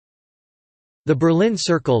The Berlin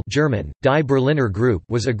Circle German, Die Berliner Group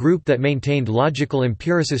was a group that maintained logical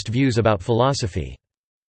empiricist views about philosophy.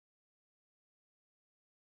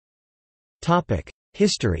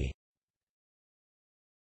 History.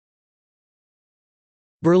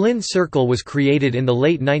 Berlin Circle was created in the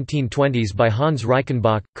late 1920s by Hans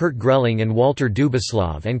Reichenbach, Kurt Grelling and Walter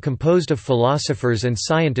Dubislav and composed of philosophers and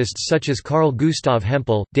scientists such as Carl Gustav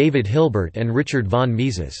Hempel, David Hilbert and Richard von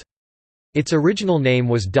Mises. Its original name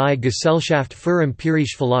was Die Gesellschaft für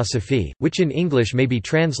empirische Philosophie, which in English may be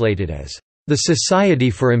translated as, "the Society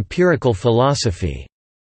for Empirical Philosophy."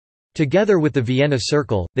 Together with the Vienna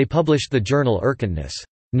Circle, they published the journal Erkenntnis,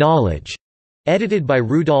 Knowledge, edited by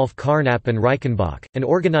Rudolf Carnap and Reichenbach, and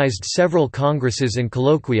organized several congresses and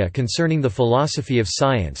colloquia concerning the philosophy of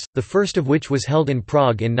science, the first of which was held in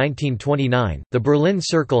Prague in 1929. The Berlin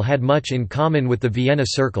Circle had much in common with the Vienna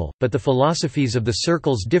Circle, but the philosophies of the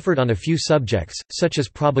circles differed on a few subjects, such as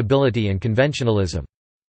probability and conventionalism.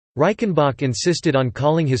 Reichenbach insisted on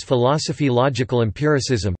calling his philosophy logical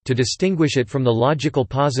empiricism, to distinguish it from the logical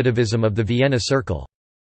positivism of the Vienna Circle.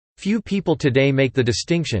 Few people today make the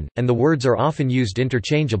distinction, and the words are often used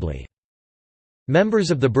interchangeably.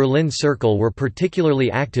 Members of the Berlin Circle were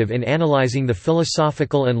particularly active in analyzing the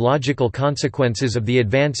philosophical and logical consequences of the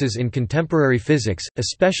advances in contemporary physics,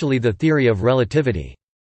 especially the theory of relativity.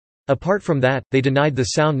 Apart from that, they denied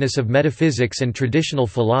the soundness of metaphysics and traditional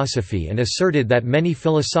philosophy and asserted that many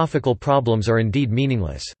philosophical problems are indeed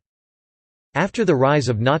meaningless. After the rise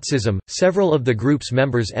of Nazism, several of the group's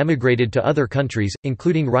members emigrated to other countries,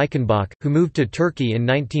 including Reichenbach, who moved to Turkey in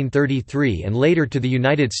 1933 and later to the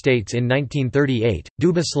United States in 1938,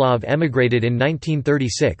 Dubislav emigrated in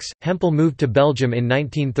 1936, Hempel moved to Belgium in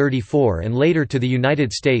 1934 and later to the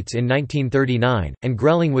United States in 1939, and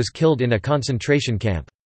Grelling was killed in a concentration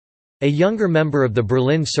camp. A younger member of the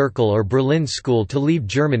Berlin Circle or Berlin School to leave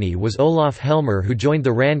Germany was Olaf Helmer, who joined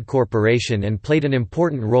the RAND Corporation and played an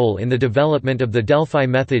important role in the development of the Delphi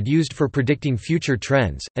method used for predicting future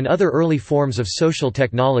trends, and other early forms of social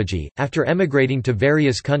technology. After emigrating to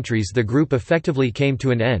various countries, the group effectively came to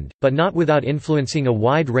an end, but not without influencing a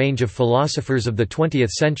wide range of philosophers of the 20th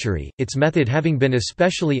century, its method having been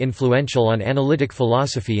especially influential on analytic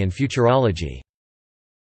philosophy and futurology.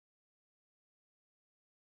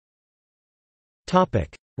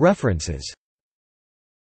 References